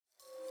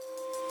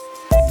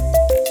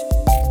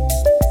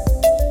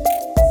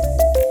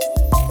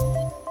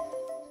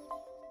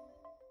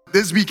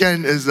This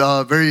weekend is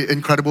a very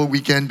incredible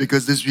weekend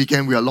because this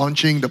weekend we are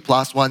launching the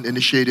PlusONE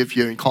initiative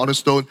here in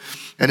Cornerstone.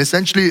 And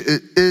essentially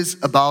it is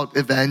about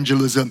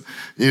evangelism.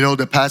 You know,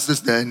 the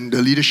pastors and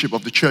the leadership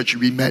of the church,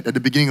 we met at the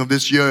beginning of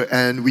this year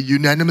and we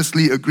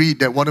unanimously agreed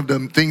that one of the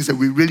things that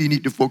we really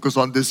need to focus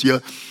on this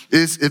year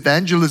is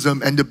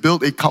evangelism and to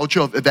build a culture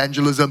of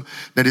evangelism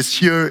that is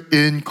here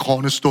in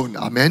Cornerstone.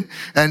 Amen.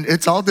 And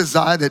it's our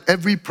desire that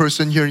every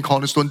person here in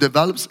Cornerstone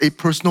develops a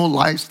personal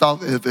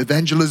lifestyle of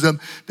evangelism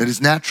that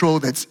is natural,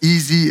 that's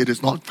easy, it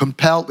is not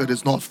compelled, it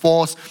is not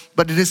forced,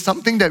 but it is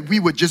something that we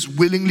would just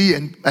willingly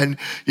and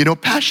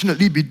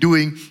passionately be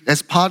doing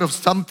as part of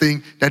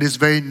something that is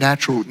very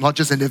natural, not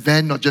just an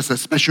event, not just a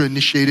special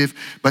initiative,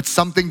 but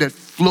something that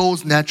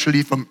flows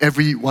naturally from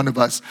every one of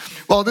us.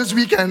 Well, this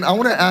weekend, I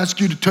want to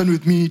ask you to turn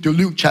with me to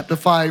Luke chapter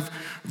 5,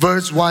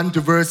 verse 1 to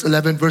verse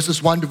 11,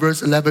 verses 1 to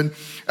verse 11.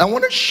 I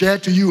want to share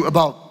to you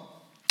about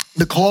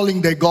the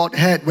calling that God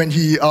had when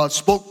He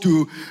spoke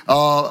to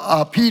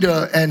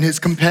Peter and his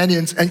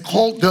companions and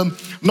called them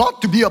not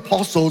to be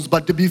apostles,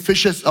 but to be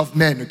fishers of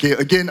men. Okay,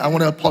 again, I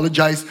want to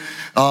apologize.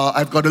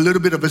 I've got a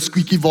little bit of a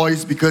squeaky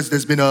voice because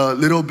there's been a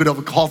little bit of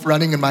a cough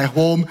running in my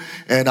home,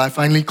 and I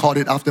finally caught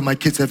it after my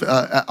kids have,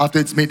 after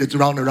it's made its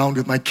round around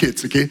with my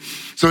kids. Okay,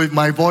 so if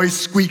my voice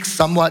squeaks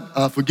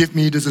somewhat, forgive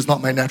me. This is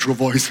not my natural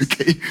voice.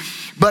 Okay,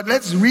 but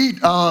let's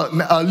read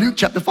Luke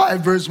chapter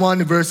 5, verse 1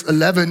 to verse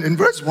 11. In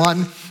verse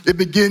 1, it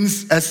begins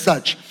as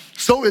such.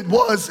 So it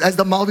was as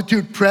the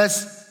multitude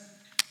pressed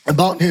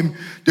about him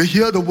to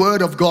hear the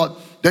word of God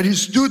that he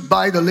stood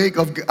by the lake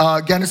of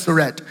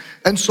Gennesaret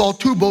and saw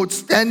two boats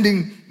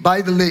standing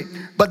by the lake,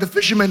 but the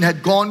fishermen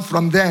had gone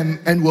from them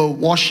and were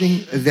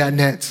washing their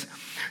nets.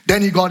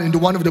 Then he got into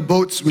one of the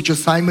boats, which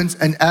was Simon's,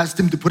 and asked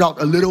him to put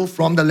out a little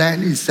from the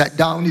land. He sat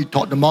down, he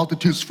taught the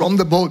multitudes from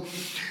the boat,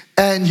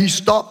 and he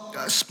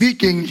stopped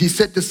speaking. He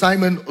said to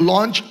Simon,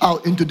 "Launch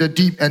out into the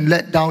deep and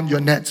let down your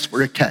nets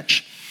for a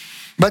catch."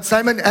 But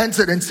Simon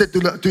answered and said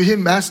to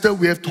him, "Master,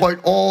 we have toiled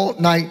all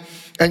night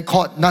and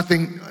caught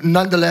nothing.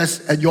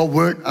 Nonetheless, at your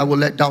word, I will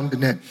let down the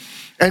net."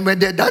 And when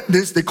they had done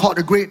this, they caught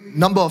a great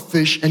number of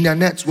fish, and their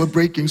nets were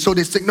breaking. So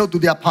they signaled to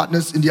their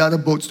partners in the other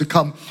boats to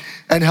come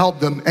and help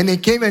them. And they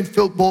came and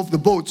filled both the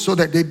boats so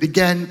that they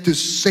began to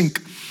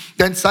sink.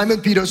 Then Simon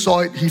Peter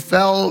saw it. He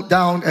fell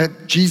down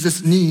at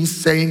Jesus' knees,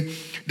 saying,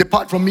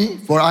 "Depart from me,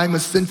 for I am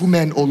a sinful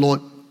man, O Lord."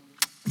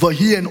 For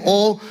he and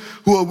all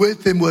who were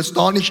with him were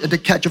astonished at the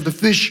catch of the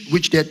fish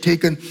which they had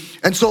taken.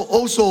 And so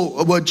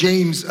also were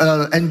James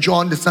and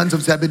John, the sons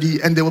of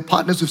Zebedee, and they were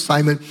partners with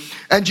Simon.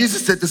 And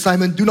Jesus said to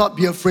Simon, "Do not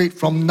be afraid.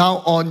 From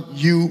now on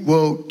you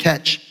will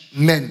catch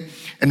men."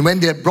 And when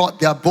they had brought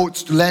their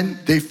boats to land,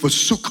 they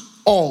forsook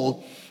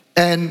all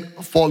and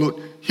followed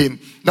him.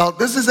 Now,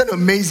 this is an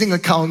amazing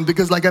account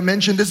because, like I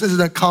mentioned, this is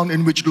an account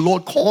in which the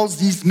Lord calls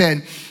these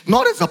men,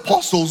 not as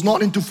apostles,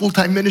 not into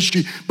full-time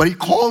ministry, but He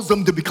calls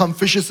them to become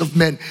fishers of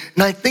men.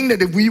 And I think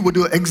that if we were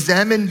to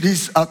examine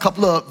these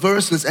couple of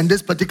verses and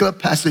this particular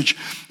passage,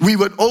 we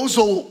would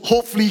also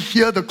hopefully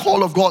hear the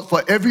call of God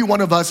for every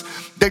one of us,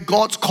 that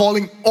God's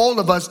calling all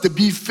of us to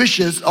be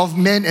fishers of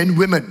men and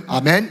women.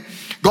 Amen.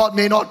 God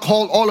may not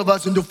call all of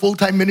us into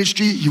full-time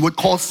ministry. He would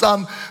call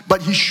some,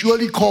 but He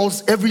surely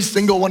calls every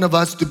single one of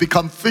us to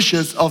become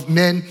fishers of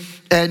men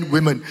and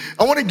women.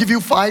 I want to give you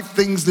 5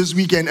 things this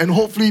weekend, and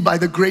hopefully by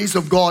the grace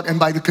of God and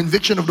by the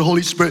conviction of the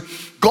Holy Spirit,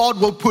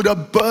 God will put a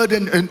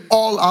burden in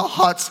all our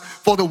hearts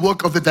for the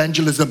work of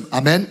evangelism.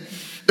 Amen.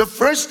 The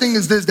first thing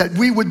is this, that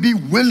we would be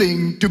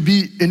willing to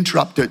be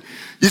interrupted.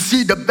 You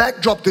see, the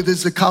backdrop to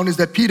this account is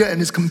that Peter and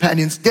his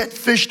companions, they had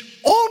fished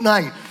all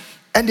night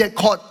and they had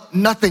caught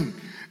nothing.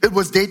 It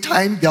was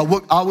daytime, their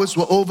work hours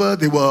were over,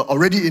 they were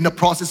already in the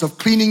process of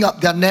cleaning up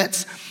their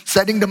nets,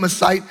 setting them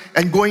aside,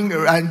 and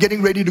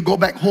getting ready to go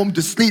back home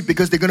to sleep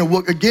because they're going to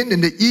work again in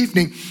the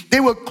evening.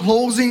 They were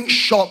closing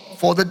shop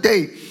for the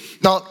day.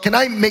 Now, can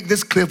I make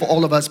this clear for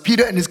all of us?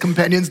 Peter and his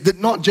companions did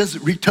not just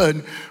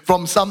return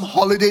from some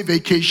holiday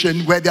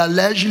vacation where they are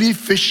leisurely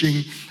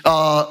fishing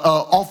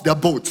off their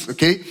boats,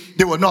 okay?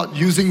 They were not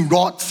using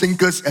rods,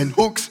 sinkers, and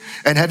hooks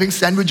and having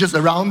sandwiches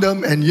around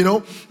them, and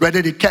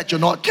whether they catch or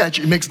not catch,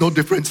 it makes no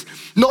difference.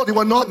 No, they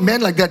were not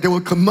men like that. They were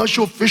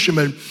commercial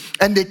fishermen,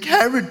 and they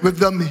carried with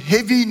them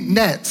heavy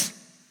nets.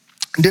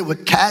 They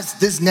would cast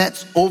these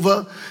nets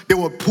over, they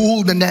would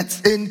pull the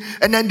nets in,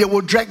 and then they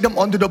would drag them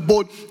onto the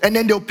boat, and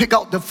then they'll pick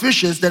out the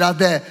fishes that are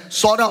there,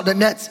 sort out the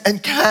nets,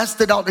 and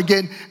cast it out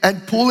again,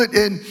 and pull it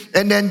in,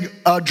 and then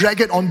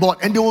drag it on board.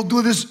 And they will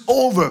do this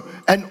over,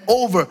 and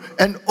over,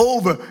 and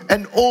over,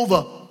 and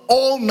over,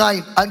 all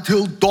night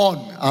until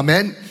dawn.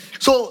 Amen.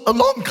 So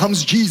along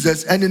comes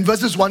Jesus, and in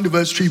verses 1 to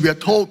verse 3, we are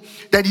told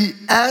that He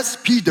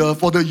asked Peter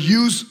for the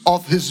use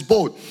of his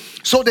boat,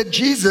 so that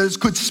Jesus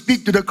could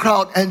speak to the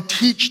crowd and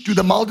teach to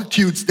the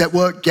multitudes that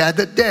were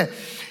gathered there.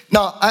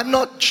 Now, I'm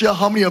not sure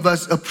how many of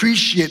us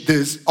appreciate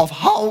this, of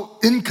how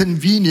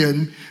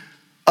inconvenienced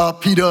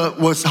Peter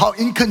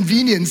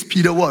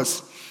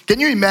was. Can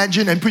you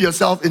imagine and put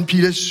yourself in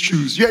Peter's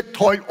shoes? You had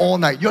toiled all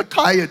night. You're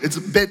tired. It's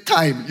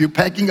bedtime. You're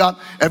packing up.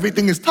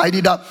 Everything is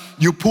tidied up.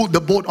 You pulled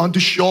the boat onto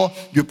shore.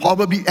 You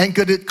probably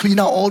anchored it, cleaned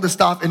out all the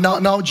stuff. And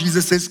now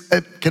Jesus says,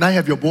 can I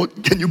have your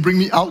boat? Can you bring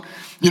me out?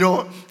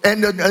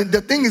 And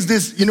the thing is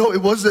this,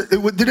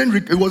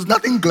 it was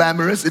nothing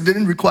glamorous. It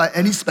didn't require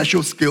any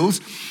special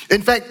skills.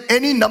 In fact,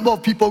 any number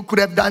of people could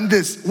have done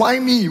this. Why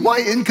me? Why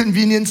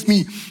inconvenience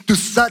me to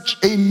such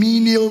a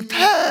menial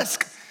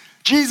task?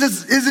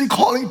 Jesus isn't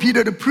calling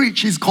Peter to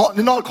preach. He's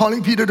not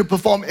calling Peter to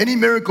perform any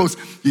miracles.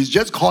 He's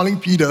just calling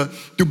Peter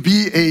to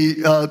be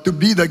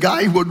the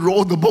guy who would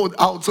roll the boat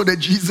out so that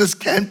Jesus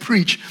can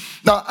preach.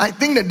 Now, I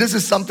think that this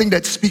is something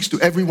that speaks to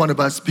every one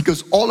of us,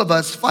 because all of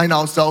us find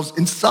ourselves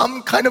in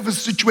some kind of a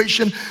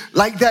situation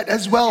like that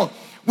as well.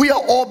 We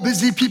are all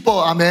busy people,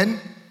 amen?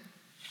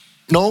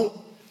 No?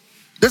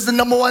 That's the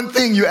number one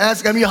thing you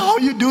ask. How are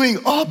you doing?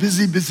 Oh,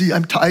 busy,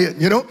 I'm tired,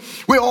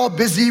 We're all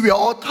busy, we're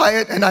all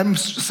tired, and I'm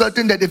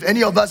certain that if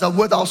any of us are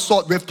worth our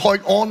salt, we've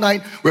toiled all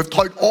night, we've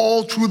toiled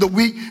all through the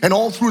week and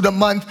all through the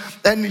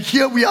month, and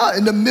here we are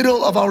in the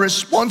middle of our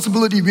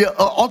responsibility. We are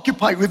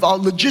occupied with our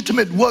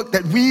legitimate work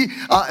that we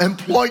are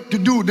employed to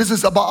do. This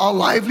is about our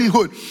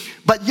livelihood.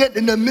 But yet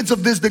in the midst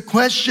of this, the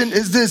question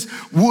is this: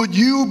 would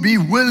you be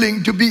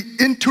willing to be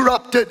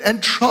interrupted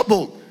and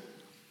troubled?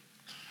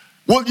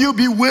 Will you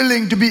be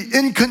willing to be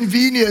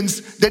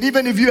inconvenienced, that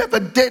even if you have a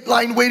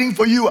deadline waiting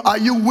for you, are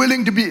you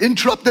willing to be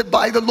interrupted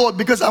by the Lord?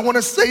 Because I want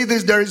to say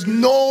this, there is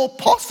no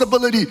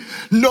possibility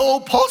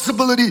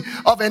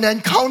of an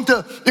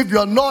encounter if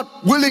you're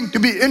not willing to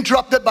be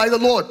interrupted by the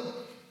Lord.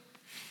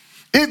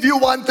 If you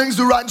want things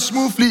to run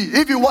smoothly,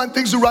 if you want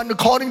things to run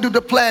according to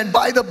the plan,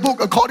 by the book,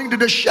 according to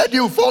the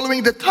schedule,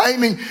 following the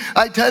timing,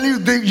 I tell you,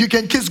 you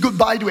can kiss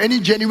goodbye to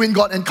any genuine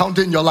God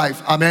encounter in your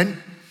life.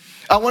 Amen.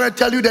 I want to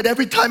tell you that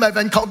every time I've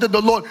encountered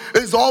the Lord,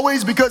 it's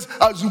always because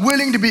I was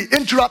willing to be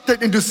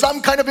interrupted into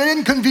some kind of an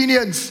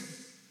inconvenience.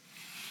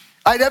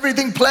 I had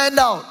everything planned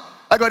out.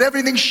 I got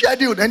everything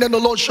scheduled, and then the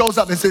Lord shows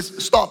up and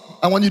says,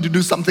 stop, I want you to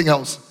do something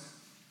else.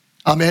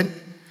 Amen.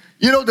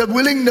 The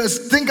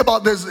willingness, think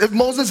about this. If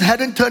Moses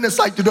hadn't turned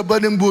aside to the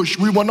burning bush,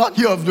 we will not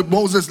hear of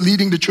Moses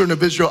leading the children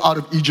of Israel out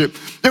of Egypt.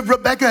 If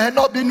Rebecca had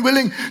not been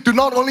willing to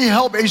not only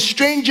help a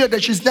stranger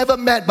that she's never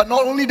met, but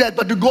not only that,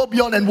 but to go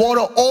beyond and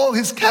water all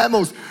his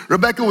camels,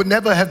 Rebecca would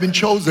never have been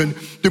chosen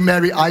to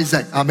marry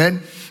Isaac.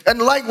 Amen. And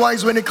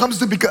likewise, when it comes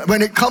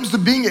to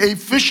being a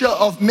fisher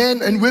of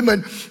men and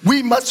women,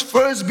 we must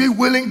first be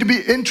willing to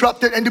be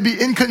interrupted and to be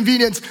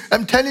inconvenienced.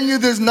 I'm telling you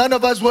this, none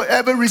of us will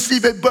ever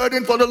receive a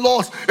burden for the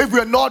lost if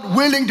we're not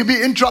willing to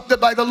be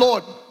interrupted by the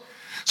Lord.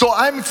 So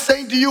I'm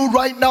saying to you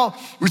right now,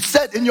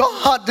 set in your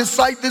heart,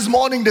 decide this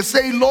morning to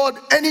say, Lord,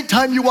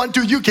 anytime you want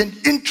to, you can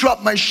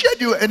interrupt my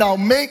schedule and I'll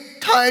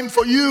make time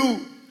for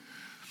you.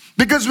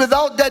 Because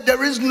without that,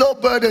 there is no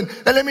burden.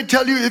 And let me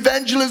tell you,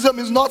 evangelism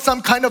is not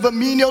some kind of a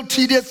menial,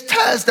 tedious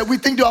task that we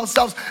think to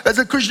ourselves, as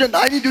a Christian,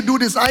 I need to do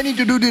this, I need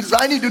to do this,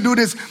 I need to do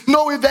this.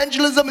 No,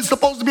 evangelism is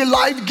supposed to be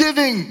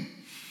life-giving.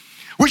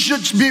 We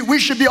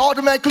should be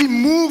automatically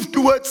moved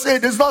towards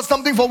it. It's not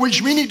something for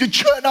which we need to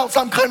churn out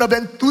some kind of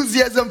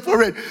enthusiasm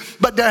for it.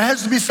 But there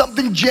has to be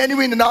something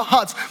genuine in our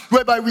hearts,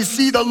 whereby we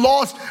see the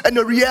loss and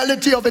the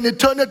reality of an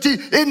eternity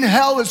in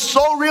hell is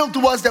so real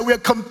to us that we're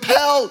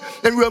compelled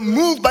and we're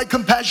moved by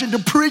compassion to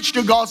preach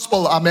the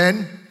gospel.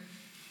 Amen.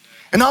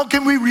 And how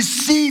can we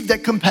receive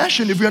that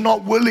compassion if we're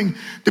not willing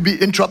to be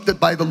interrupted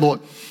by the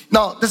Lord?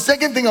 Now, the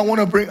second thing I want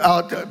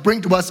to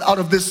bring to us out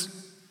of this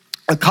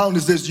account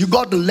is this: you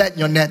got to let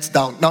your nets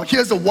down. Now,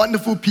 here's a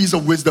wonderful piece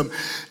of wisdom.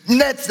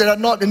 Nets that are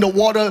not in the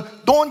water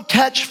don't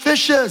catch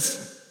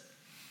fishes.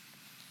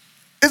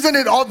 Isn't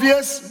it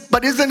obvious?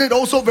 But isn't it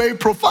also very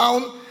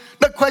profound?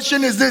 The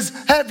question is this: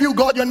 have you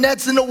got your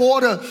nets in the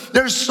water?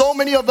 There's so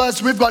many of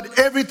us, we've got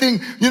everything,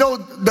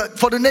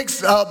 for the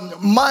next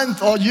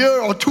month or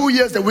year or 2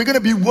 years that we're going to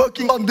be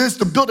working on this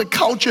to build a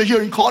culture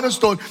here in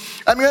Cornerstone.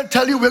 I'm going to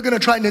tell you, we're going to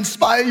try and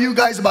inspire you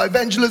guys about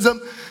evangelism.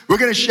 We're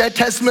going to share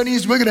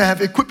testimonies. We're going to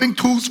have equipping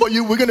tools for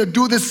you. We're going to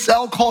do this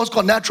cell course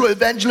called Natural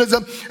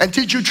Evangelism and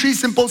teach you 3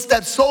 simple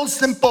steps. So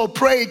simple: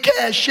 pray,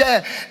 care,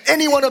 share.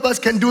 Any one of us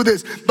can do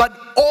this. But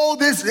all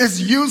this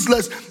is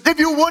useless if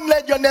you won't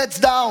let your nets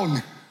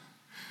down.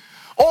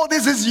 All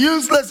this is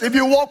useless if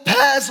you walk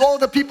past all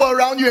the people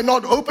around you and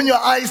not open your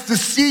eyes to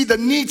see the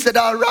needs that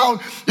are around.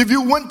 If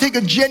you won't take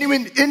a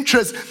genuine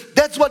interest,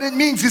 that's what it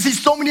means. You see,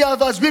 so many of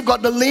us, we've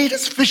got the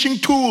latest fishing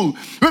tool.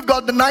 We've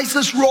got the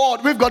nicest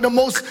rod. We've got the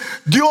most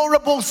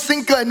durable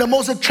sinker and the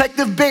most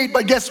attractive bait.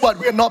 But guess what?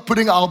 We're not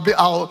putting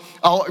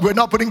we're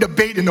not putting the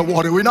bait in the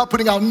water. We're not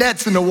putting our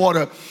nets in the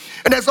water.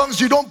 And as long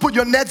as you don't put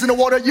your nets in the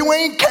water, you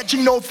ain't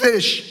catching no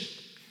fish.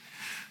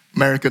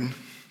 American.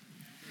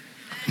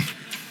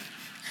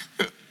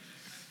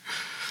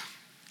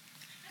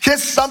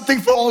 Here's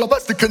something for all of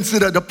us to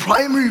consider. The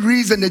primary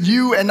reason that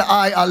you and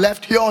I are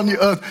left here on the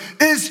earth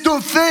is to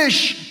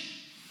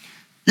fish.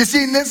 You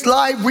see, in this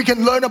life, we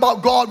can learn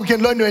about God. We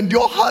can learn to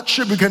endure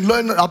hardship. We can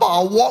learn about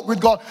our walk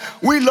with God.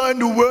 We learn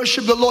to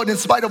worship the Lord in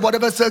spite of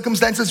whatever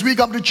circumstances. We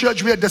come to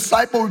church, we are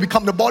disciple, we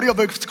become the body of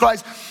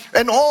Christ.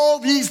 And all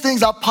these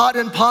things are part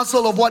and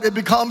parcel of what it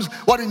becomes,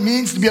 what it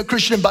means to be a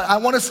Christian. But I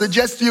want to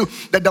suggest to you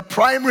that the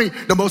primary,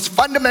 the most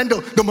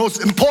fundamental, the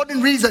most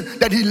important reason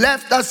that He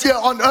left us here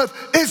on earth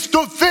is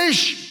to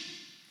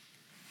fish.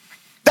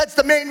 That's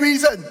the main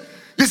reason.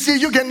 You see,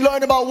 you can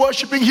learn about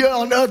worshiping here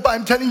on earth, but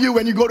I'm telling you,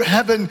 when you go to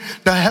heaven,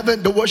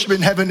 the worship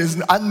in heaven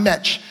is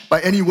unmatched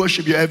by any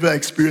worship you ever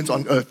experience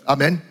on earth.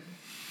 Amen.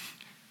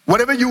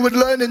 Whatever you would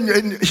learn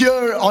in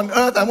here on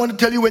earth, I want to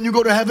tell you, when you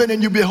go to heaven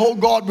and you behold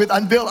God with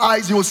unveiled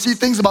eyes, you will see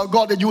things about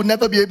God that you will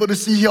never be able to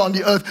see here on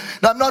the earth.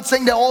 Now, I'm not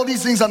saying that all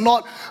these things are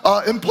not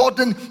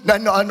important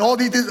and all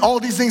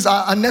these things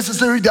are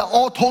unnecessary. They're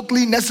all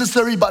totally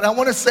necessary. But I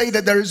want to say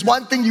that there is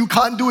one thing you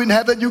can't do in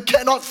heaven. You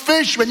cannot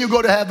fish when you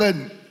go to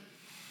heaven.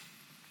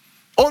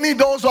 Only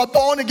those who are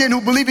born again, who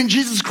believe in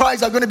Jesus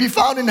Christ, are going to be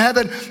found in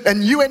heaven.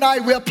 And you and I,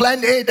 we are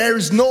plan A. There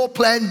is no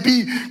plan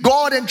B.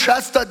 God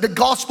entrusted the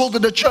gospel to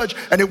the church.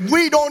 And if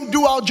we don't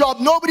do our job,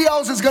 nobody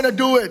else is going to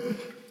do it.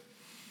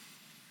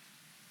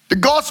 The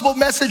gospel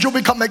message will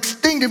become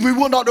extinct if we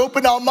will not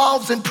open our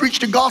mouths and preach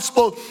the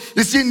gospel.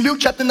 You see, in Luke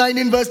chapter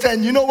 19, verse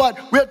 10, you know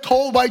what? We're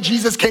told why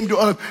Jesus came to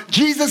earth.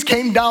 Jesus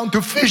came down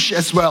to fish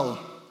as well.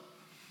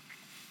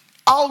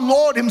 Our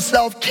Lord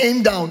Himself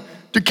came down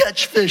to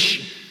catch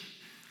fish.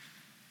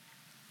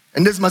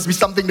 And this must be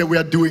something that we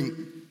are doing.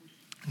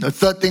 The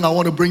third thing I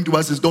want to bring to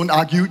us is don't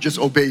argue, just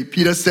obey.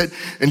 Peter said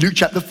in Luke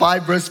chapter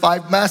 5, verse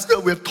 5, Master,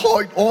 we've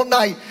toiled all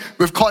night,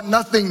 we've caught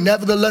nothing.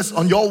 Nevertheless,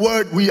 on your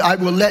word, I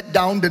will let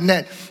down the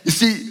net. You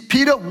see,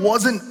 Peter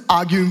wasn't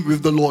arguing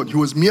with the Lord. He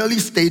was merely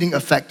stating a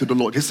fact to the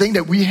Lord. He's saying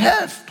that we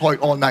have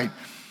toiled all night.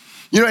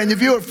 You know, and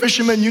if you're a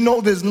fisherman, you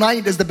know this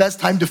night is the best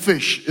time to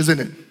fish, isn't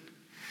it?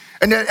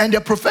 And they're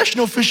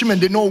professional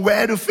fishermen. They know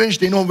where to fish.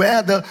 They know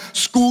where the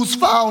school's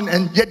found.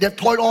 And yet they've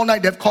toiled all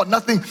night. They've caught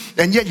nothing.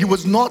 And yet He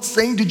was not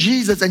saying to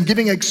Jesus and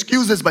giving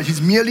excuses, but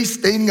He's merely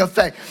stating a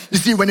fact. You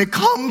see, when it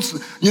comes to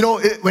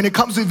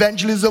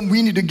evangelism,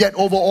 we need to get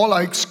over all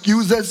our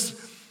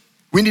excuses.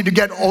 We need to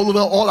get over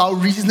all our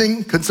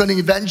reasoning concerning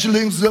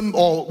evangelism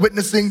or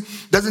witnessing.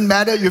 Doesn't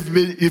matter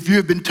if you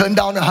have been turned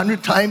down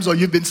 100 times or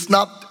you've been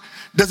snubbed.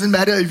 Doesn't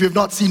matter if you've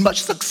not seen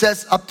much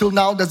success up till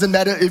now. Doesn't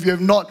matter if you're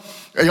not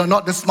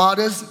the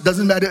smartest.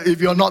 Doesn't matter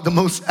if you're not the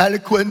most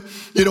eloquent.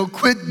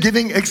 Quit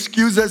giving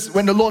excuses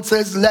when the Lord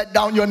says, let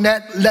down your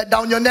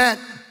net,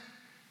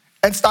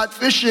 and start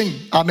fishing.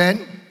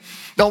 Amen.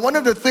 Now, one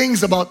of the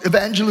things about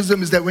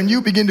evangelism is that when you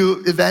begin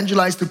to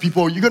evangelize to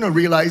people, you're going to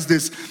realize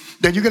this,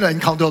 that you're going to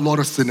encounter a lot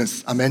of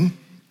sinners. Amen.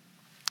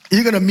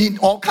 You're going to meet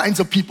all kinds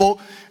of people,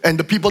 and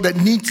the people that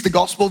needs the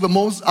gospel the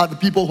most are the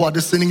people who are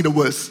just sinning the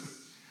worst.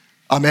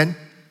 Amen.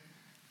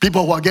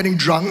 People who are getting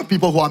drunk,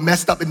 people who are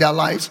messed up in their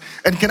lives.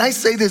 And can I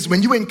say this,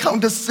 when you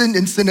encounter sin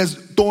in sinners,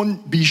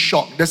 don't be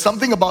shocked. There's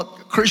something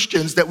about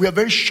Christians that we are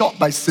very shocked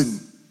by sin.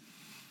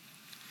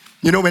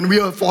 When we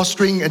were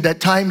fostering at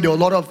that time, there were a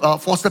lot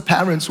of foster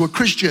parents who were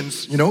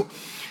Christians,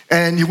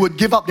 and he would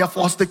give up their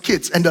foster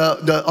kids. And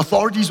the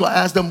authorities would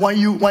ask them, why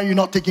are you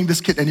not taking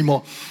this kid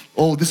anymore?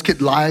 Oh, this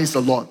kid lies a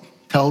lot,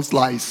 tells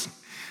lies.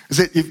 I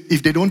said,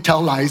 if they don't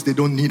tell lies, they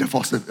don't need a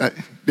foster.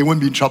 They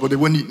won't be in trouble. They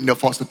won't need a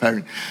foster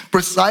parent.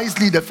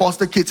 Precisely, the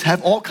foster kids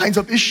have all kinds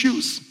of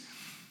issues,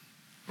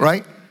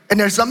 right? And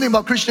there's something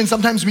about Christians,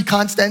 sometimes we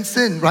can't stand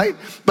sin, right?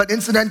 But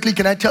incidentally,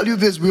 can I tell you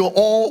this? We were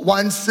all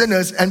once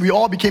sinners, and we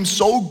all became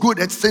so good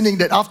at sinning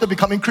that after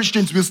becoming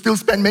Christians, we'll still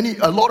spend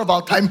a lot of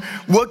our time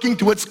working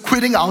towards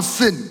quitting our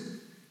sin.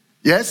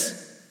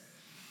 Yes?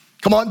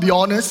 Come on, be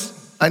honest.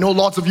 I know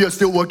lots of you are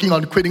still working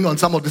on quitting on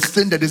some of the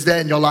sin that is there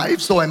in your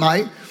life. So am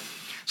I.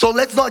 So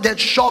let's not get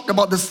shocked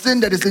about the sin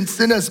that is in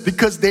sinners,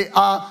 because they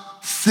are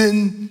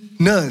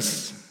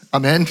sinners.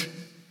 Amen.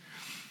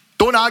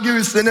 Don't argue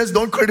with sinners.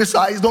 Don't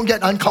criticize. Don't get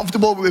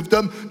uncomfortable with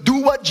them.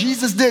 Do what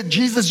Jesus did.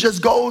 Jesus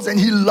just goes and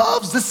He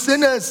loves the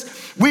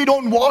sinners. We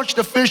don't wash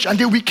the fish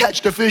until we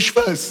catch the fish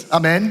first.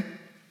 Amen.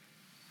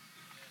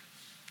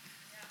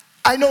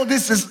 I know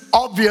this is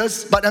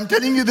obvious, but I'm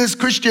telling you this,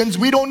 Christians,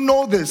 we don't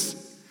know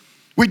this.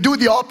 We do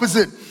the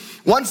opposite.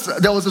 Once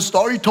there was a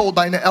story told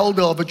by an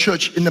elder of a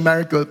church in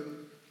America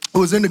who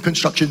was in the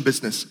construction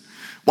business.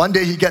 One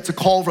day he gets a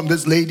call from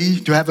this lady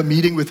to have a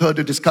meeting with her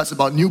to discuss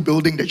about a new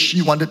building that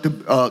she wanted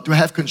to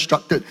have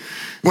constructed.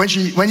 When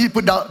he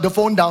put the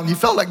phone down, he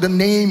felt like the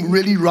name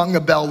really rung a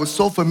bell, was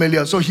so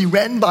familiar. So he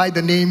ran by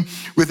the name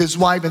with his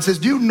wife and says,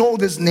 do you know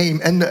this name?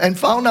 And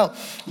found out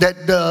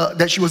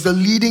that she was the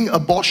leading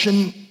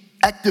abortion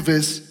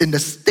activist in the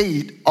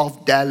state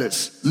of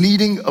Dallas.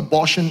 Leading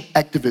abortion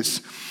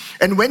activist.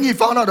 And when he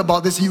found out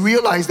about this, he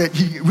realized that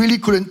he really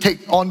couldn't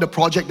take on the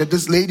project that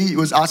this lady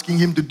was asking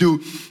him to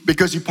do,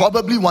 because he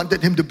probably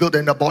wanted him to build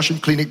an abortion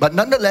clinic. But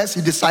nonetheless,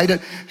 he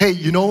decided, hey,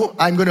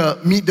 I'm going to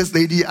meet this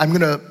lady. I'm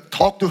going to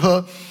talk to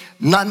her.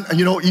 none,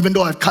 even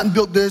though I can't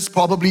build this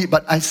probably,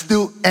 but I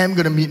still am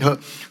going to meet her.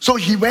 So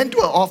he went to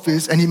her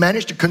office and he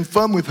managed to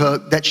confirm with her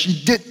that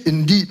she did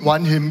indeed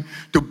want him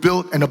to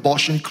build an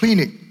abortion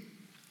clinic.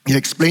 He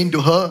explained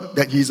to her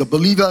that he's a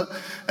believer,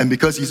 and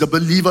because he's a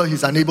believer,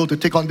 he's unable to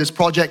take on this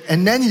project.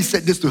 And then he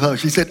said this to her.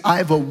 He said, I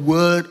have a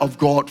word of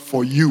God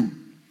for you.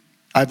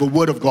 I have a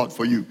word of God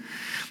for you.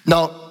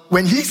 Now,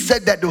 when he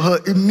said that to her,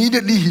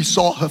 immediately he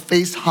saw her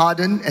face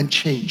harden and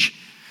change.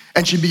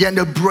 And she began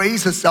to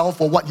brace herself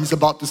for what he's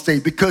about to say.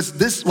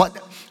 Because what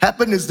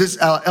happened is this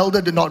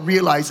elder did not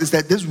realize is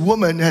that this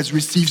woman has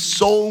received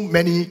so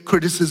many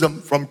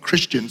criticism from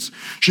Christians.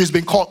 She's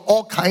been called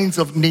all kinds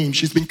of names.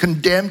 She's been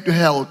condemned to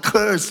hell,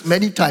 cursed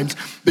many times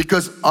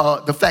because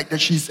the fact that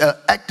she's an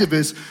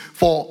activist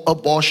for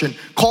abortion.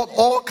 Called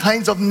all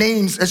kinds of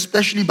names,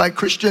 especially by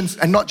Christians,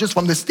 and not just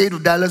from the state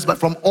of Dallas, but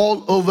from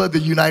all over the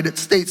United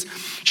States.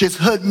 She's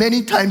heard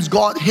many times,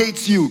 God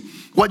hates you.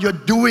 What you're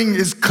doing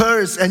is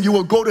cursed, and you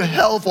will go to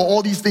hell for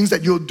all these things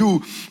that you'll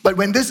do. But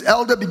when this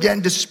elder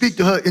began to speak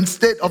to her,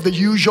 instead of the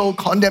usual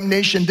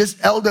condemnation, this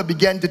elder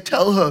began to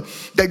tell her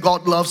that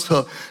God loves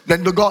her.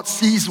 Then the God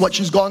sees what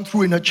she's gone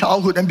through in her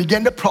childhood and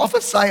began to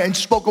prophesy and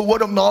spoke a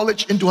word of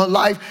knowledge into her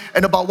life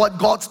and about what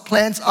God's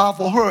plans are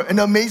for her. And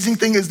the amazing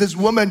thing is this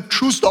woman,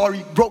 true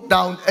story, broke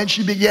down and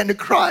she began to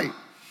cry.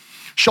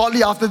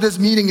 Shortly after this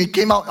meeting, it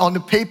came out on the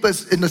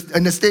papers in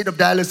the state of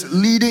Dallas,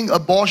 leading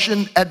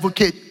abortion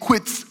advocate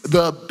quits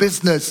the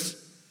business.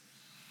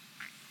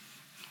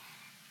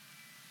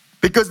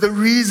 Because the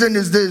reason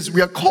is this: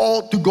 we are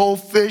called to go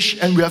fish,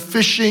 and we are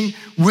fishing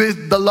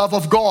with the love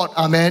of God.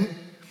 Amen.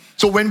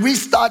 So when we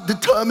start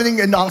determining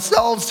in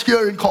ourselves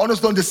here in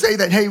Cornerstone to say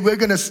that, hey, we're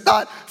going to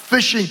start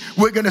fishing,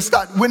 we're going to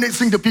start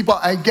witnessing to people,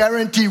 I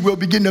guarantee we'll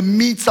begin to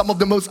meet some of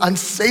the most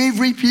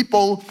unsavory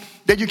people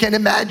that you can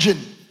imagine.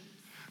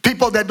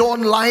 People that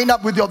don't line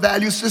up with your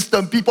value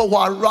system. People who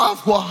are rough,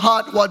 who are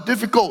hard, who are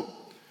difficult.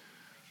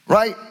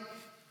 Right?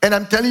 And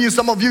I'm telling you,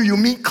 some of you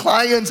meet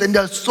clients and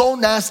they're so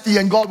nasty,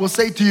 and God will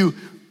say to you,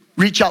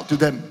 reach out to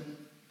them.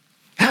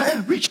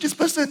 Reach this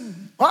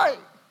person. Why?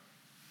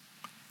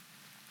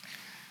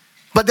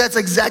 But that's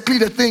exactly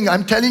the thing.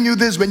 I'm telling you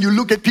this, when you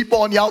look at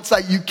people on the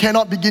outside, you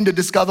cannot begin to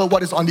discover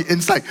what is on the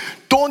inside.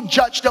 Don't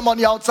judge them on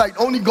the outside.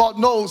 Only God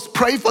knows.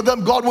 Pray for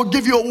them. God will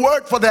give you a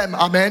word for them.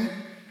 Amen.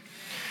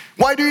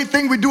 Why do you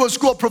think we do a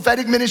school of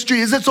prophetic ministry?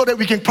 Is it so that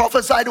we can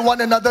prophesy to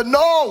one another?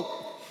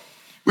 No!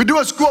 We do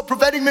a school of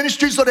prophetic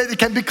ministry so that it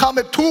can become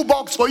a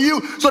toolbox for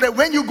you, so that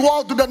when you go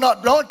out to the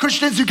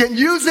non-Christians, you can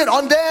use it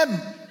on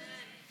them.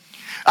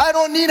 I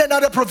don't need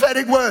another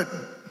prophetic word.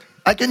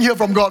 I can hear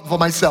from God for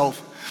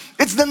myself.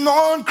 It's the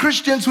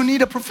non-Christians who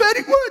need a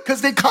prophetic word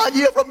because they can't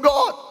hear from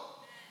God.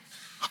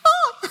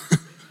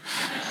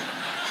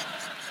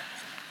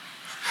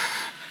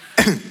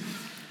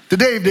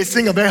 Today, if they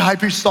sing a very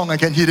high-pitched song, I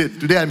can hear it.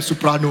 Today, I'm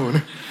soprano.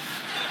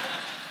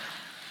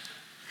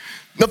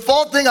 The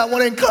fourth thing I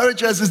want to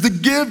encourage us is to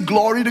give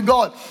glory to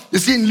God. You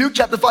see, in Luke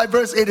chapter 5,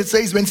 verse 8, it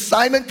says, when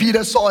Simon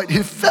Peter saw it,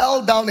 he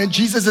fell down at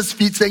Jesus'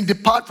 feet, saying,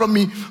 depart from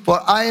me,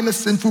 for I am a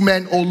sinful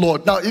man, O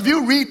Lord. Now, if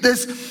you read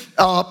this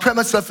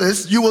premise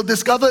surface, you will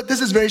discover this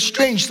is very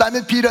strange.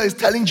 Simon Peter is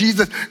telling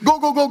Jesus, go,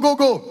 go, go, go,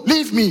 go,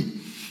 leave me.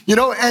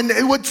 And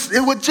it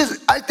would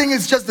just, I think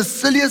it's just the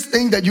silliest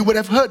thing that you would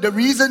have heard. The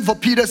reason for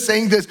Peter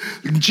saying this,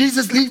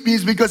 Jesus leave me,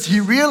 is because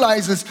he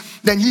realizes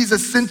that he's a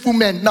sinful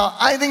man. Now,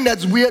 I think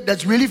that's weird,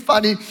 that's really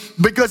funny,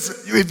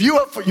 because if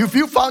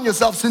you found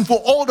yourself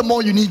sinful, all the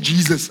more you need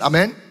Jesus,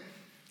 amen?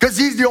 Because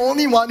he's the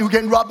only one who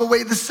can rub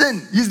away the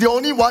sin. He's the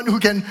only one who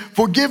can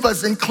forgive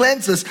us and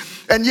cleanse us.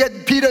 And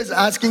yet Peter is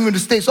asking him to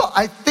stay. So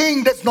I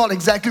think that's not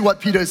exactly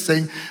what Peter is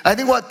saying. I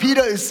think what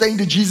Peter is saying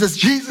to Jesus,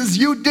 Jesus,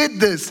 you did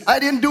this, I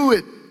didn't do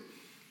it.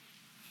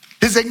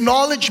 His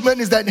acknowledgement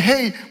is that,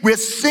 hey, we're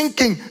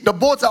sinking. The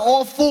boats are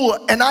all full.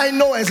 And I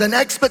know as an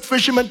expert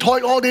fisherman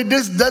toiled all day,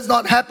 this does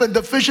not happen.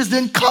 The fishes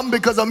didn't come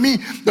because of me.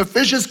 The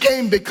fishes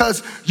came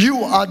because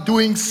you are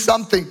doing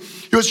something.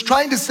 He was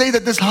trying to say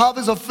that this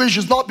harvest of fish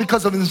is not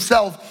because of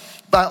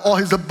himself or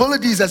his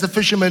abilities as a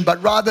fisherman,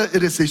 but rather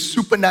it is a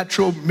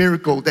supernatural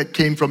miracle that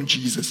came from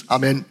Jesus.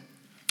 Amen.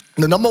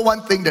 The number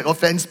one thing that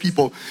offends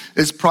people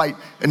is pride.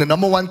 And the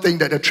number one thing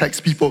that attracts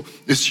people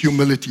is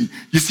humility.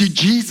 You see,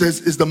 Jesus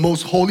is the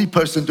most holy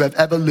person to have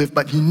ever lived,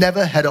 but he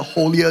never had a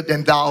holier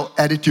than thou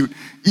attitude,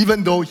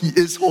 even though he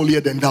is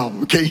holier than thou,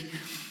 okay?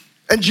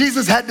 And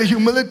Jesus had the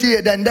humility,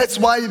 and that's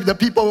why the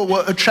people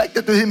were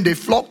attracted to him. They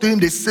flocked to him.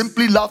 They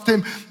simply loved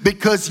him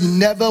because he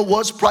never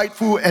was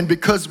prideful, and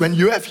because when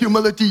you have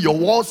humility, your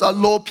walls are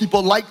low.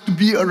 People like to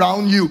be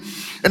around you.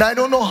 And I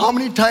don't know how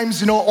many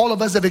times, all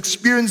of us have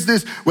experienced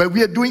this, where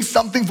we are doing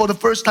something for the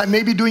first time,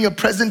 maybe doing a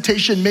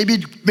presentation,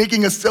 maybe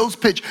making a sales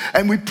pitch,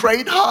 and we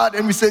prayed hard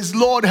and we says,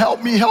 Lord,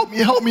 help me, help me,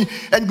 help me.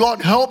 And God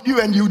helped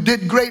you and you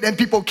did great, and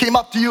people came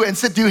up to you and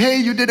said to you, hey,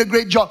 you did a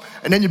great job.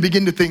 And then you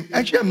begin to think,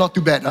 actually, I'm not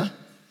too bad, huh?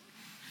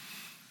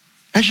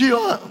 Actually,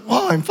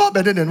 wow, I'm far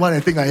better than what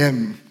I think I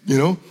am,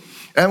 And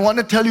I want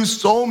to tell you,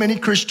 so many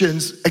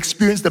Christians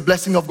experience the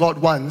blessing of God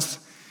once,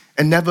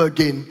 and never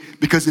again,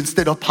 because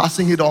instead of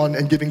passing it on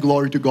and giving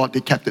glory to God,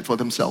 they kept it for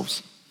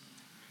themselves.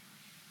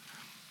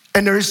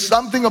 And there is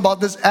something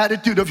about this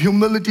attitude of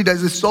humility that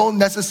is so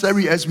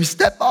necessary as we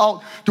step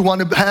out to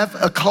want to have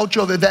a culture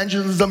of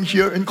evangelism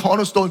here in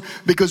Cornerstone,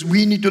 because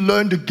we need to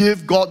learn to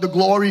give God the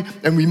glory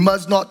and we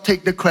must not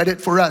take the credit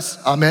for us.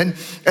 Amen.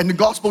 And the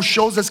gospel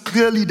shows us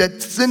clearly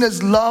that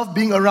sinners love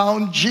being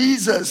around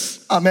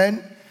Jesus.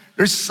 Amen.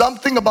 There's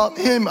something about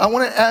him. I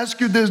want to ask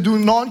you this: do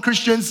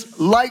non-Christians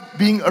like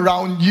being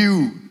around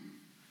you?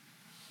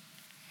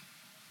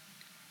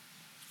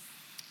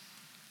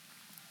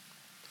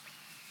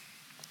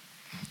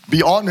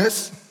 Be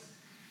honest.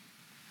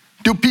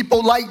 Do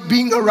people like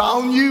being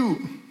around you?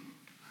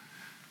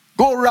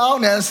 Go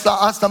around and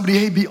ask somebody,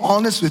 hey, be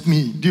honest with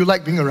me. Do you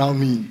like being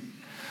around me?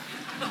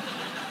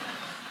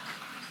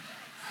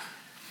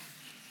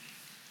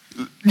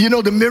 You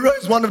know, the mirror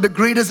is one of the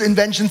greatest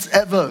inventions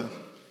ever.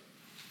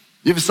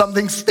 If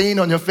something stained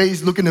on your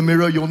face, look in the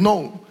mirror, you'll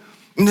know.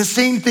 And the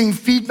same thing,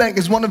 feedback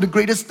is one of the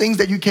greatest things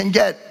that you can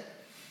get.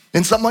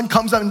 And someone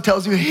comes up and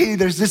tells you, hey,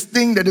 there's this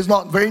thing that is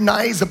not very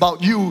nice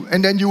about you,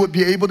 and then you would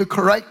be able to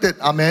correct it.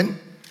 Amen.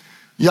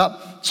 Yeah.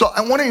 So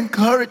I want to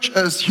encourage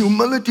us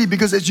humility,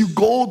 because as you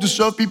go to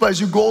serve people,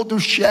 as you go to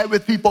share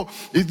with people,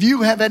 if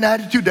you have an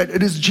attitude that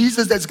it is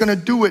Jesus that's going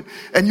to do it,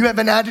 and you have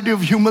an attitude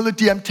of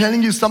humility, I'm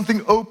telling you,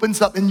 something opens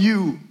up in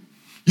you.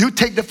 You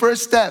take the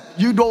first step.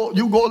 You go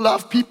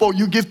love people.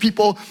 You give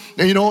people,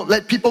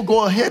 let people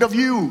go ahead of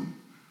you.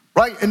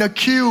 Right, in a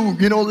queue,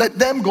 let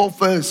them go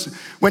first.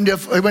 When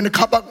the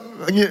cup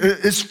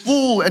is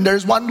full and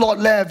there's one lot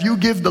left, you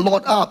give the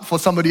lot up for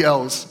somebody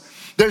else.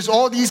 There's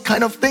all these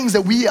kind of things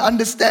that we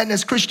understand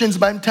as Christians,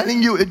 but I'm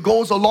telling you, it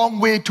goes a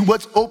long way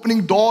towards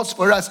opening doors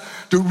for us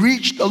to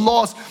reach the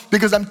lost,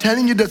 because I'm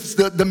telling you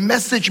that the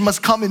message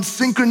must come in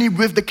synchrony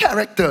with the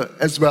character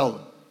as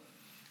well.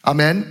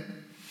 Amen.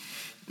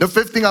 The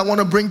fifth thing I want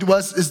to bring to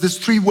us is these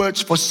three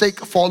words: forsake,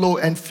 follow,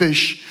 and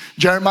fish.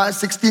 Jeremiah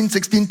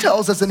 16:16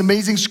 tells us an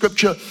amazing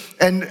scripture,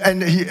 and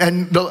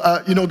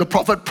the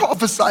prophet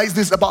prophesies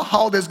this about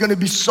how there's going to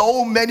be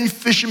so many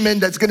fishermen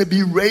that's going to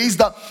be raised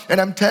up. And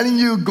I'm telling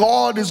you,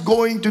 God is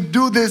going to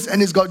do this,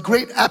 and He's got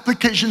great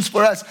applications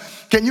for us.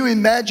 Can you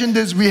imagine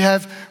this? We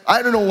have,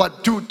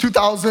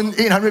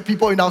 2,800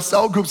 people in our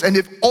cell groups, and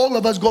if all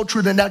of us go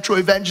through the natural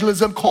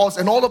evangelism course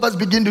and all of us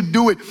begin to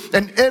do it,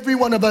 and every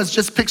one of us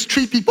just picks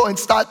 3 people and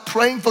start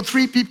praying for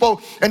 3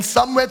 people, and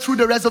somewhere through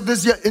the rest of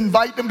this year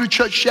invite them to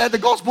church, share the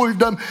gospel with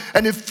them,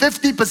 and if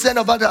 50%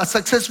 of us are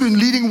successful in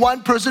leading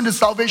one person to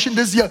salvation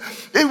this year,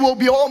 it will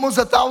be almost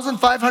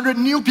 1,500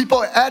 new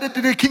people added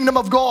to the kingdom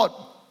of God.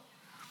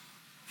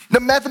 The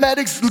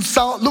mathematics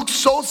look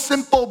so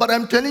simple, but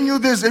I'm telling you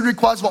this, it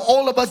requires for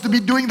all of us to be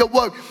doing the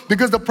work,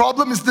 because the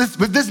problem is this,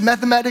 with this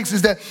mathematics,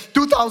 is that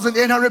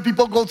 2,800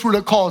 people go through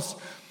the course,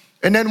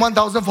 and then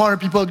 1,400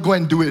 people go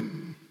and do it.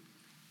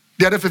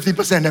 The other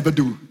 50% never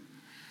do.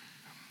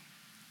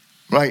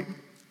 Right?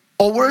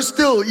 Or worse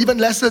still, even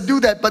lesser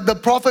do that. But the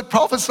prophet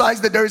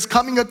prophesies that there is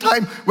coming a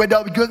time where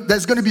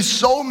there's going to be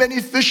so many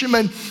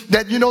fishermen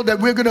that, that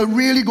we're going to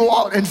really go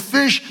out and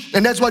fish.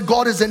 And that's what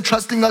God is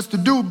entrusting us to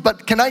do.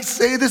 But can I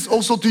say this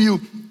also to you?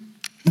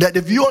 That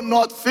if you are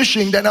not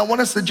fishing, then I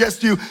want to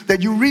suggest to you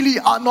that you really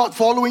are not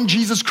following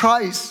Jesus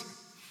Christ.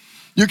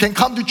 You can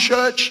come to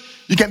church,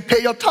 you can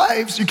pay your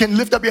tithes, you can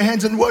lift up your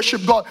hands and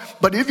worship God.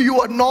 But if you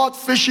are not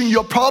fishing,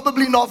 you're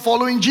probably not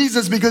following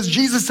Jesus, because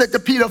Jesus said to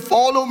Peter,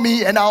 follow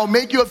me and I'll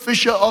make you a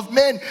fisher of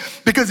men.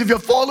 Because if you're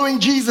following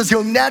Jesus,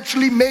 He'll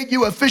naturally make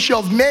you a fisher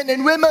of men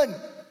and women.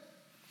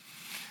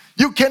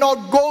 You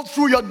cannot go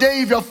through your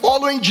day if you're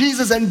following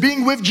Jesus and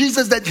being with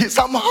Jesus, that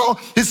somehow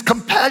His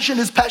compassion,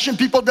 His passion,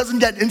 people doesn't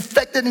get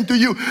infected into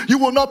you. You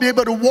will not be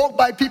able to walk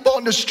by people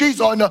on the streets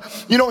or in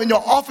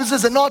your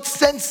offices and not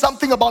sense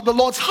something about the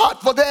Lord's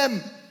heart for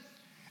them.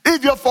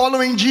 If you're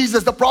following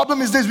Jesus, the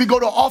problem is this: we go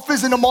to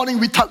office in the morning,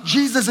 we tuck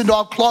Jesus into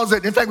our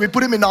closet. In fact, we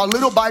put Him in our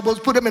little Bibles,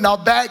 put Him in our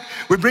bag,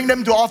 we bring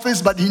them to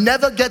office, but He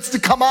never gets to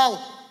come out.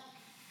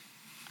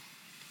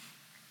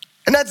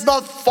 And that's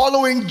not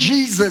following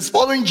Jesus.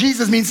 Following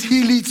Jesus means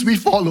He leads, we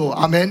follow.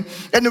 Amen.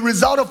 And the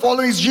result of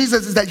following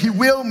Jesus is that He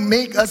will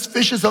make us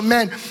fishers of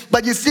men.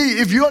 But you see,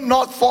 if you're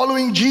not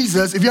following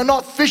Jesus, if you're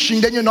not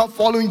fishing, then you're not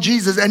following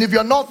Jesus. And if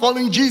you're not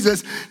following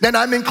Jesus, then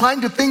I'm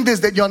inclined to think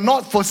this, that you're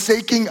not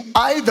forsaking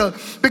either.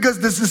 Because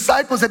the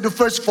disciples had to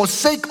first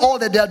forsake all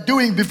that they are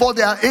doing before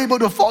they are able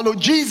to follow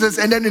Jesus.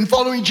 And then in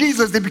following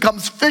Jesus, they become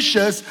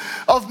fishers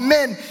of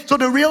men. So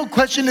the real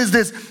question is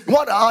this: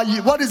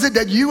 what is it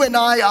that you and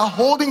I are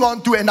holding on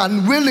to and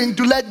unwilling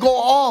to let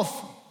go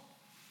of?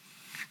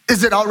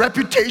 Is it our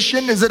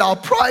reputation? Is it our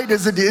pride?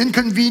 Is it the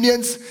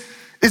inconvenience?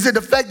 Is it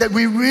the fact that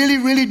we really,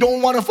 really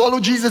don't want to follow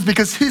Jesus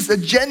because His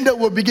agenda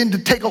will begin to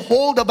take a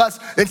hold of us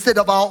instead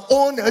of our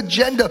own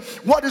agenda?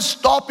 What is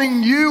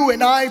stopping you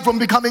and I from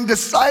becoming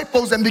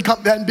disciples and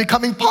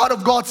becoming part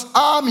of God's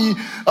army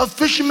of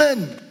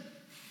fishermen?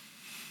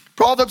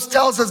 Proverbs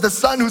tells us the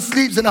son who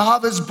sleeps in the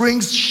harvest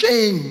brings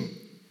shame.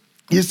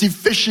 You see,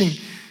 fishing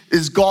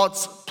is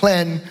God's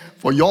plan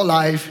for your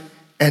life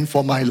and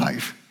for my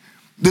life.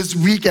 This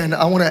weekend,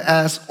 I want to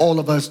ask all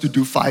of us to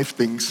do 5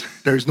 things.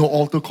 There is no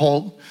altar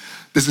call.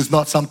 This is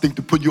not something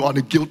to put you on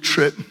a guilt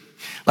trip.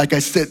 Like I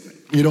said,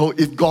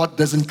 if God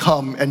doesn't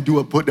come and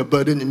put a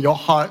burden in your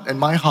heart and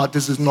my heart,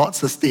 this is not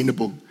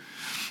sustainable.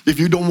 If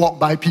you don't walk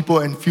by people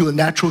and feel a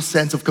natural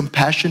sense of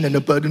compassion and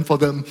a burden for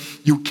them,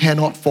 you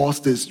cannot force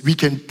this. We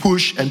can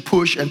push and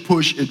push and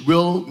push. It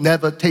will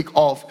never take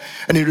off.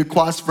 And it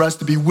requires for us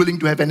to be willing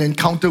to have an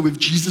encounter with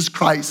Jesus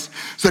Christ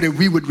so that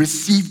we would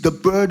receive the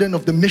burden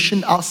of the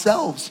mission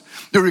ourselves.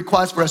 It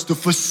requires for us to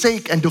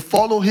forsake and to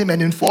follow Him.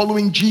 And in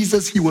following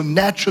Jesus, He will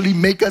naturally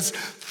make us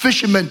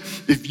fishermen.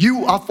 If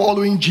you are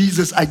following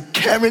Jesus, I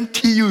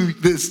guarantee you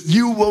this,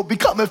 you will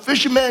become a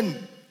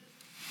fisherman.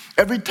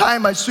 Every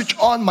time I switch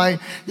on my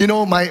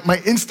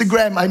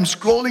Instagram, I'm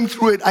scrolling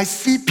through it, I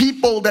see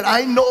people that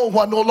I know who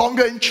are no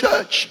longer in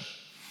church.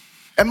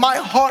 And my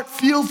heart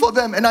feels for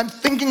them, and I'm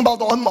thinking about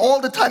them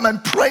all the time.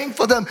 I'm praying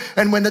for them.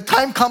 And when the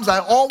time comes, I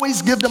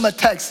always give them a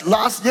text.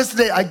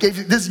 Yesterday, I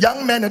gave this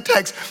young man a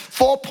text,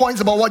 4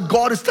 points about what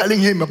God is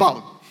telling him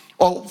about,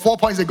 or 4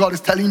 points that God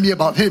is telling me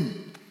about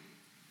him.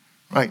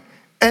 Right?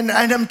 And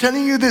I'm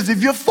telling you this,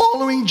 if you're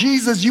following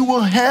Jesus, you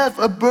will have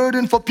a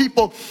burden for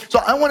people. So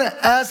I want to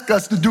ask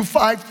us to do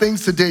 5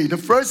 things today. The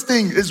first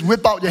thing is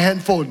whip out your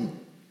handphone.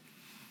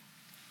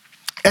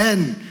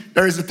 And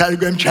there is a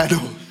Telegram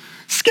channel.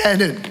 Scan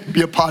it.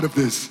 Be a part of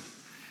this.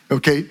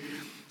 Okay?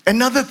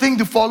 Another thing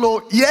to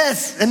follow.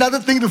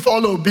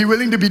 Be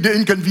willing to be the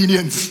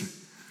inconvenience.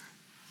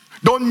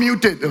 Don't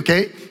mute it,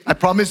 okay? I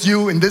promise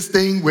you in this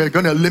thing, we're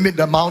going to limit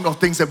the amount of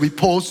things that we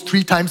post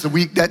 3 times a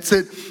week. That's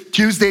it.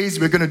 Tuesdays,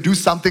 we're going to do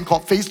something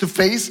called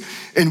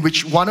face-to-face, in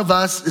which one of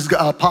us,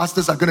 our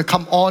pastors, are going to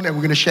come on and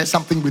we're going to share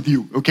something with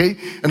you, okay?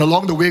 And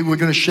along the way, we're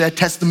going to share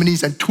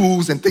testimonies and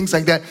tools and things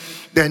like that.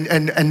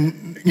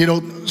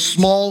 And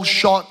small,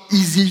 short,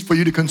 easy for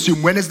you to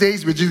consume.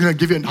 Wednesdays, we're just going to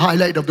give you a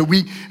highlight of the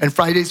week. And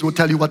Fridays, we'll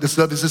tell you what the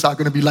services are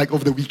going to be like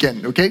over the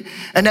weekend, okay?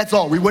 And that's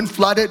all. We won't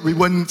flood it. We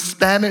won't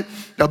spam it.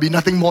 There'll be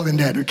nothing more than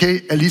that,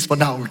 okay? At least for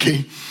now,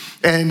 okay?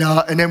 And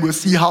then we'll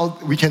see how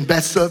we can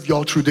best serve you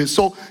all through this.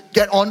 So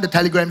get on the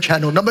Telegram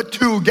channel. Number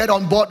 2, get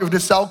on board with the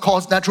cell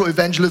course, Natural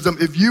Evangelism.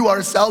 If you are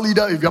a cell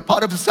leader, if you're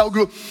part of the cell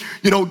group,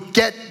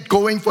 get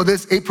going for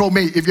this April,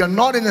 May. If you're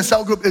not in a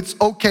cell group, it's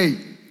okay.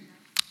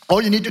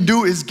 All you need to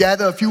do is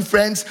gather a few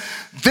friends.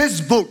 This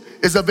book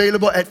is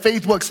available at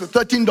FaithWorks for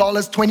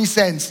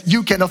 $13.20.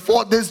 You can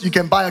afford this. You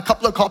can buy a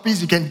couple of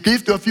copies. You can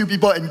give to a few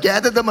people and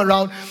gather them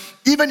around,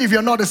 even if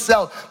you're not a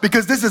cell,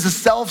 because this is a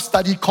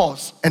self-study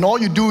course. And all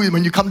you do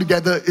when you come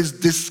together is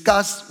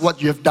discuss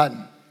what you have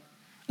done,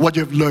 what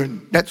you have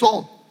learned. That's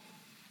all,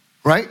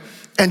 right?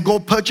 And go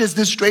purchase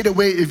this straight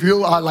away if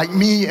you are like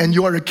me and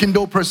you are a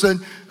Kindle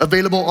person,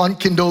 available on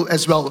Kindle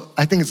as well.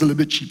 I think it's a little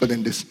bit cheaper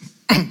than this.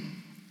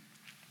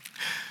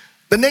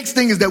 The next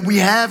thing is that we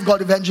have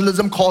got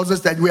evangelism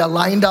causes that we are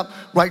lined up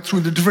right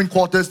through the different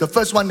quarters. The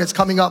first one that's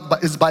coming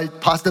up is by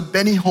Pastor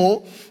Benny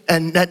Ho,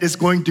 and that is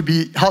going to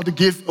be how to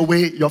give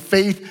away your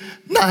faith,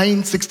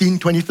 9, 16,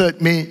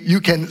 23rd May. You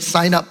can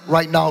sign up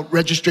right now.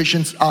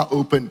 Registrations are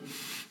open.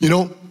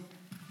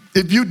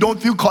 If you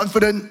don't feel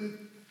confident,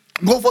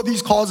 go for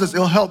these causes.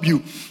 It'll help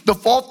you. The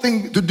 4th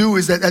thing to do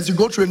is that as you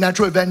go through a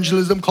natural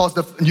evangelism course,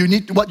 what you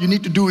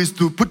need to do is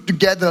to put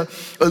together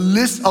a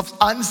list of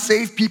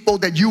unsaved people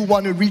that you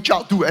want to reach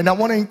out to. And I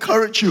want to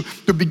encourage you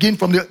to begin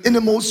from the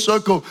innermost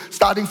circle,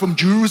 starting from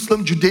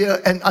Jerusalem, Judea,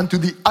 and unto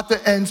the utter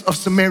ends of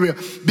Samaria.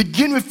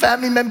 Begin with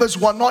family members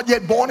who are not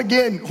yet born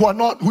again,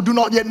 who do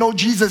not yet know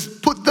Jesus.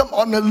 Put them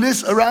on a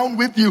list around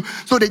with you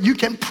so that you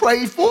can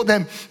pray for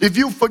them. If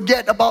you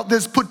forget about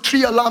this, put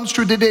 3 alarms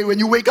through the day. When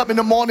you wake up in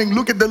the morning,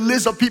 look at the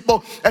list of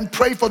people and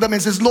pray for them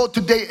and says, Lord,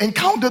 today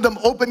encounter them,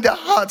 open their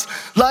hearts.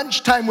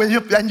 Lunchtime when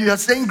you are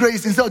saying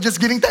grace, instead of just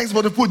giving thanks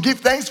for the food, give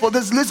thanks for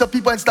this list of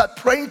people and start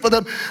praying for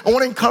them. I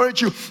want to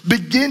encourage you,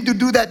 begin to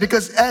do that,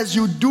 because as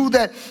you do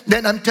that,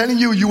 then I'm telling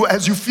you,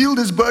 as you feel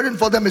this burden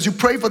for them, as you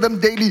pray for them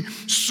daily,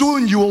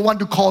 soon you will want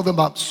to call them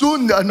up.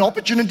 Soon an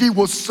opportunity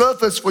will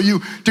surface for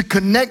you to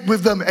connect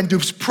with them and to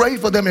pray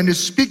for them and to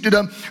speak to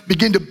them,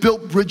 begin to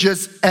build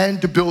bridges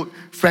and to build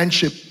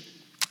friendship.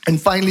 And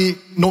finally,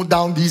 note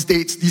down these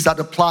dates. These are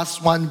the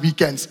 +1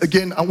 weekends.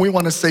 Again, we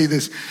want to say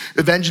this.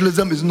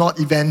 Evangelism is not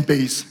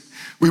event-based.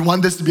 We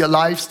want this to be a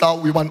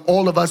lifestyle. We want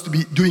all of us to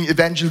be doing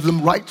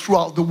evangelism right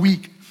throughout the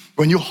week.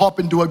 When you hop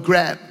into a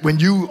Grab, when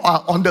you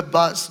are on the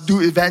bus,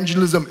 do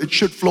evangelism. It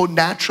should flow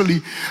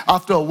naturally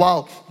after a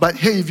while. But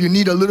hey, if you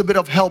need a little bit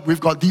of help, we've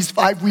got these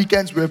 5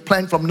 weekends we have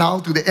planned from now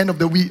to the end of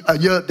the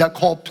year. They're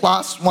called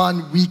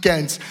 +1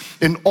 weekends.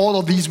 In all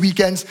of these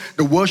weekends,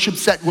 the worship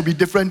set will be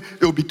different.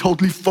 It will be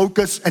totally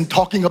focused and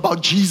talking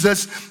about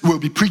Jesus. We'll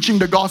be preaching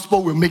the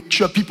gospel. We'll make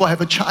sure people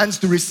have a chance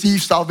to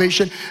receive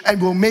salvation.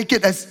 And we'll make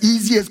it as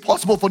easy as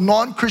possible for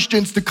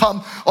non-Christians to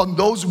come on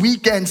those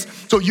weekends,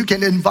 so you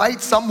can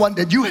invite someone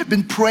that you have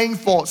been praying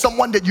for,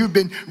 someone that you've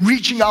been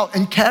reaching out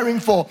and caring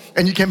for,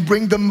 and you can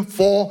bring them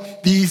for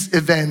these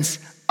events.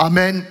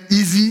 Amen.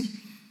 Easy.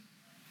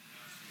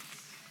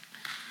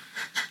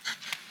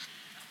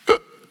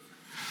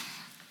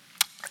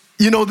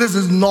 This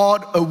is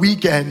not a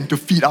weekend to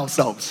feed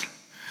ourselves.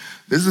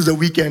 This is a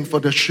weekend for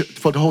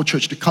the whole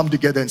church to come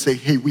together and say,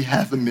 hey, we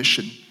have a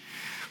mission.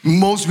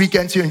 Most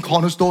weekends here in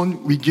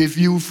Cornerstone, we give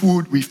you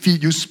food, we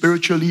feed you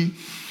spiritually.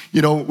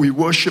 We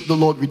worship the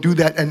Lord, we do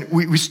that, and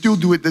we still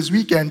do it this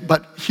weekend,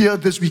 but here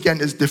this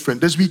weekend is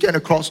different. This weekend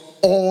across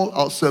all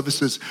our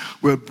services,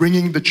 we're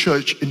bringing the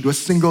church into a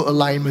single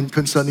alignment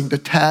concerning the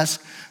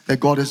task that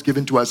God has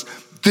given to us.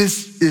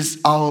 This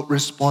is our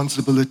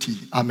responsibility,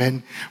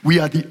 amen. We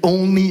are the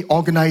only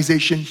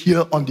organization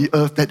here on the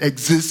earth that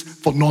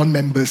exists for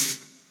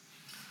non-members.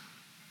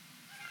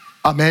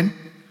 Amen.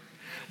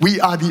 We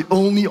are the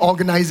only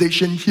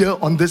organization here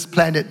on this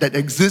planet that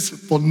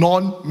exists for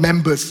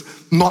non-members,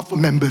 not for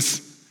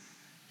members.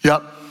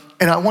 Yep.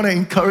 And I want to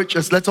encourage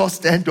us, let's all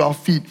stand to our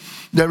feet.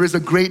 There is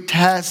a great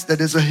task that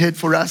is ahead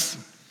for us.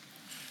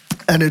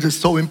 And it is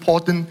so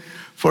important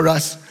for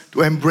us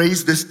to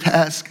embrace this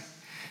task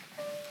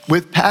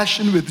with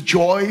passion, with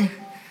joy.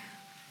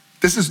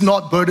 This is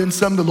not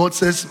burdensome. The Lord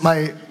says,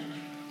 my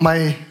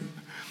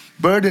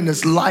burden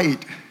is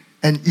light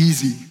and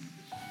easy.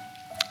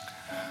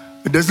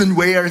 It doesn't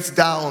wear us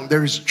down.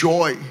 There is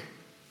joy.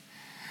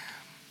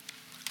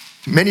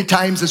 Many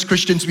times as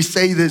Christians we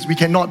say this, we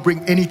cannot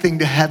bring anything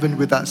to heaven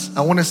with us.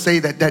 I want to say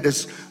that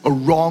is a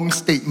wrong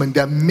statement.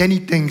 There are many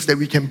things that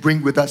we can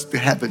bring with us to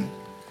heaven.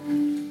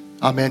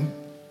 Amen.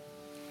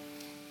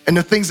 And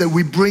the things that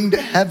we bring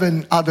to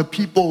heaven are the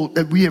people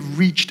that we have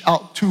reached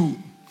out to.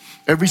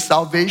 Every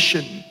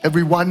salvation,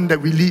 everyone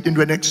that we lead into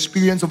an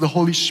experience of the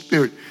Holy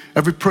Spirit,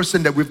 every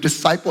person that we've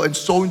discipled and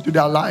sown into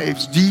their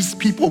lives, these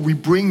people we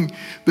bring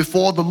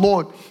before the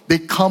Lord, they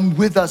come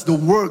with us. The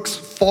works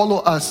follow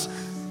us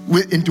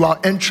into our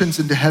entrance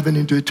into heaven,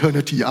 into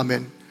eternity.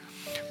 Amen.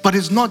 But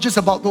it's not just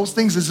about those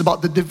things. It's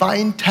about the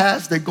divine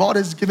task that God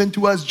has given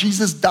to us.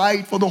 Jesus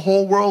died for the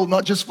whole world,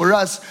 not just for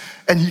us.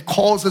 And He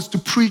calls us to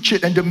preach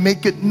it and to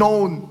make it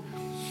known.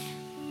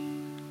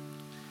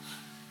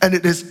 And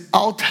it is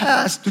our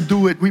task to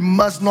do it. We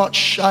must not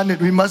shun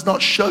it. We must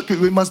not shirk it.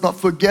 We must not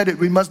forget it.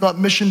 We must not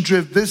mission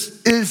drift.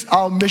 This is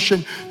our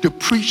mission, to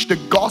preach the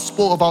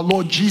gospel of our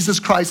Lord Jesus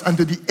Christ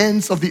unto the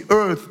ends of the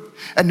earth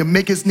and to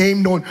make His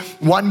name known.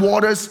 One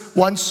waters,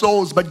 one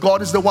sows, but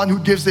God is the one who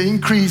gives the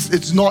increase.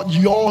 It's not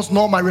yours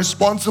nor my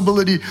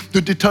responsibility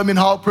to determine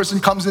how a person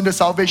comes into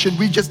salvation.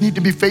 We just need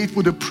to be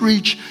faithful to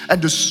preach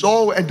and to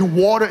sow and to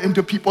water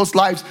into people's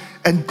lives,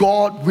 and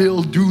God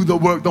will do the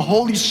work. The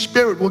Holy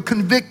Spirit will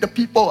convict the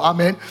people,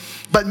 amen.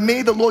 But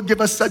may the Lord give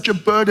us such a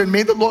burden.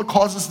 May the Lord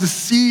cause us to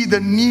see the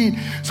need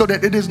so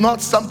that it is not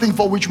something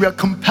for which we are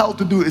compelled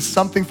to do. It's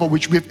something for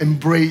which we have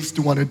embraced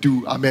to want to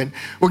do. Amen.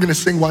 We're going to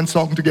sing one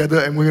song together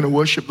and we're going to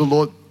worship the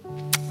Lord.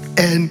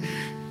 And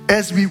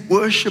as we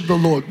worship the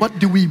Lord, what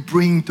do we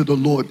bring to the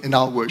Lord in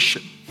our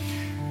worship?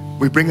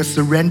 We bring a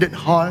surrendered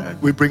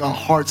heart. We bring our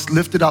hearts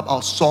lifted up,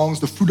 our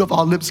songs, the fruit of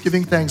our lips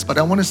giving thanks. But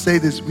I want to say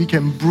this, we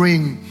can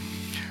bring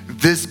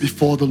this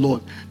before the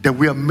Lord, that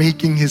we are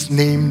making His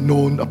name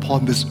known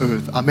upon this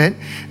earth. Amen.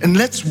 And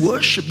let's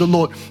worship the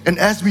Lord. And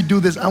as we do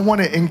this, I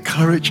want to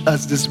encourage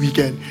us this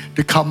weekend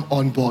to come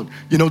on board.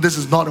 This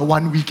is not a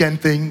one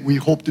weekend thing. We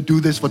hope to do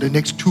this for the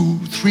next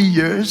 2-3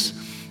 years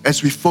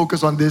as we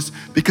focus on this,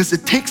 because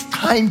it takes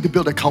time to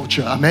build a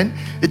culture. Amen.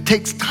 It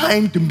takes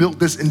time to build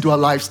this into our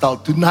lifestyle.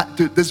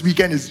 This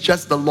weekend is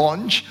just the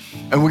launch,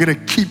 and we're going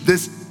to keep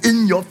this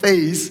in your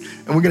face,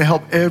 and we're going to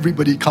help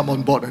everybody come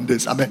on board on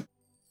this. Amen.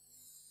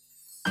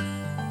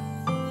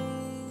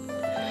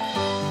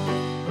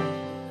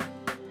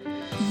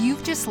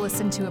 You've just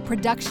listened to a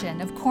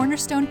production of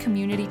Cornerstone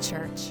Community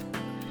Church.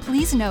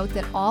 Please note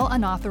that all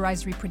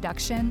unauthorized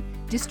reproduction,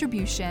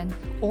 distribution,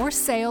 or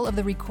sale of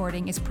the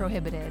recording is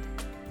prohibited.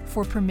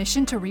 For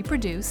permission to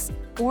reproduce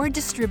or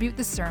distribute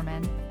the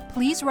sermon,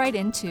 please write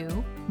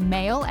into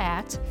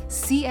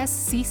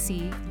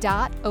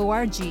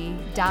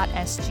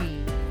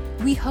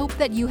mail@cscc.org.sg. We hope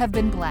that you have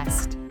been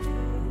blessed.